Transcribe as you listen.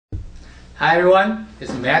Hi everyone,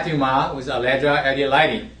 it's Matthew Ma with Aleddra LED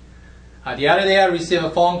Lighting. The other day I received a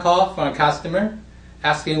phone call from a customer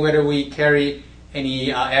asking whether we carry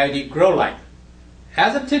any LED grow light.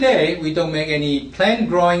 As of today, we don't make any plant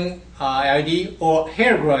growing LED or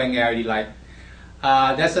hair growing LED light.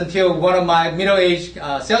 That's until one of my middle-aged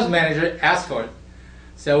sales managers asked for it.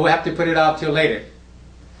 So we'll have to put it off till later.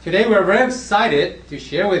 Today we're very excited to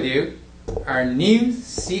share with you our new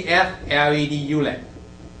CF LED ULED.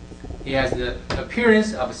 It has the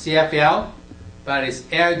appearance of CFL, but it's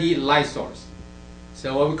LED light source.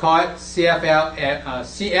 So what we call it CF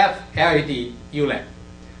LED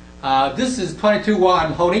ULED. This is 22 watt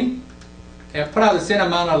I'm holding. And put out the same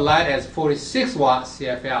amount of light as 46 watt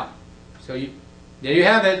CFL. So there you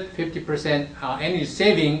have it, 50% energy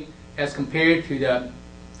saving as compared to the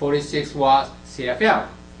 46 watt CFL.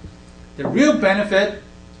 The real benefit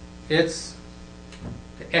is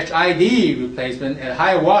the HID replacement at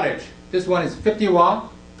higher wattage. This one is 50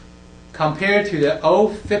 watt compared to the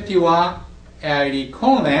old 50 watt LED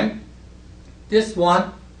cone lamp. This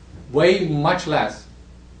one weighs much less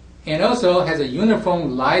and also has a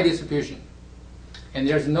uniform light distribution. And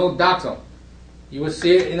there's no dark zone. You will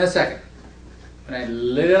see it in a second when I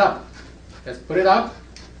lit it up. Let's put it up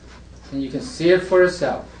and you can see it for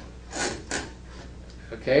yourself.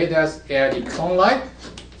 Okay, that's LED cone light.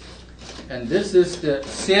 And this is the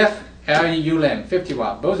CF LED lamp, 50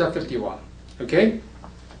 watt. Both are 50 watt. Okay?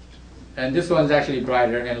 And this one's actually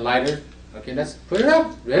brighter and lighter. Okay, let's put it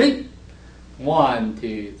up. Ready? 1,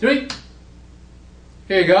 2, 3.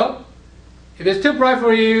 Here you go. If it's too bright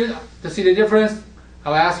for you to see the difference,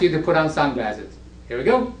 I'll ask you to put on sunglasses. Here we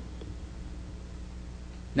go.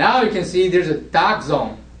 Now you can see there's a dark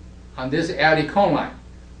zone on this LED cone light.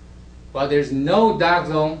 Well, there's no dark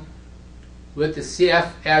zone with the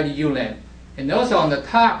CF LED lamp. And also on the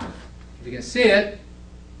top, if you can see it,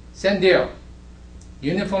 same deal.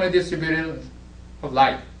 Uniformly distributed of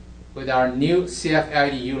light with our new CF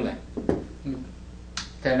LED lamp.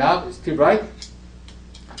 Turn it up, it's too bright.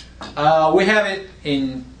 We have it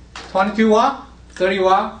in 22 watt, 30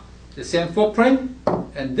 watt, the same footprint.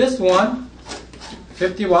 And this one,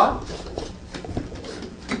 50 watt.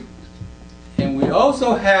 And we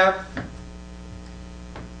also have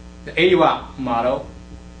the 80 watt model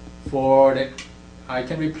for the, I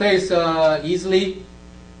can replace easily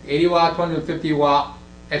 80 watt, 20 to 50 watt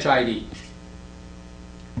HID.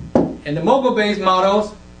 And the mogul based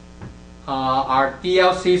models are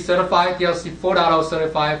DLC certified, DLC 4.0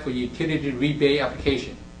 certified for utility rebate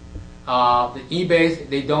application. The E-base,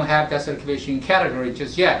 they don't have that certification category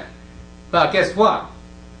just yet. But guess what?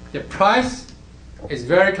 The price is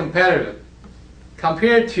very competitive.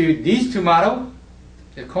 Compared to these two models,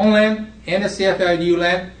 the cone lamp and the CF LED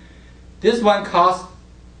lamp, this one costs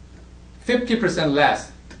 50%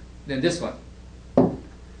 less than this one.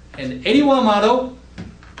 And the 81 model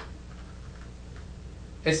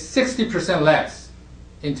is 60% less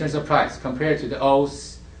in terms of price compared to the old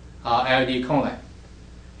LED cone lamp.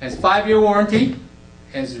 It's 5-year warranty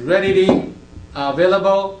and it's readily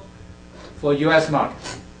available for US market.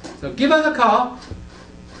 So give us a call.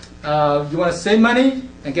 You want to save money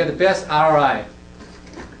and get the best ROI.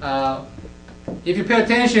 If you pay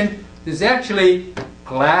attention, this is actually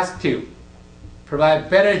glass tube. Provide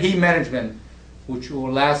better heat management, which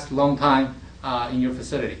will last a long time in your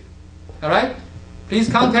facility. All right? Please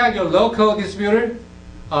contact your local distributor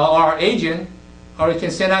or our agent, or you can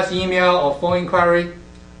send us email or phone inquiry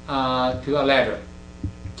to Aleddra.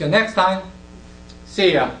 Till next time,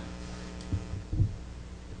 see ya.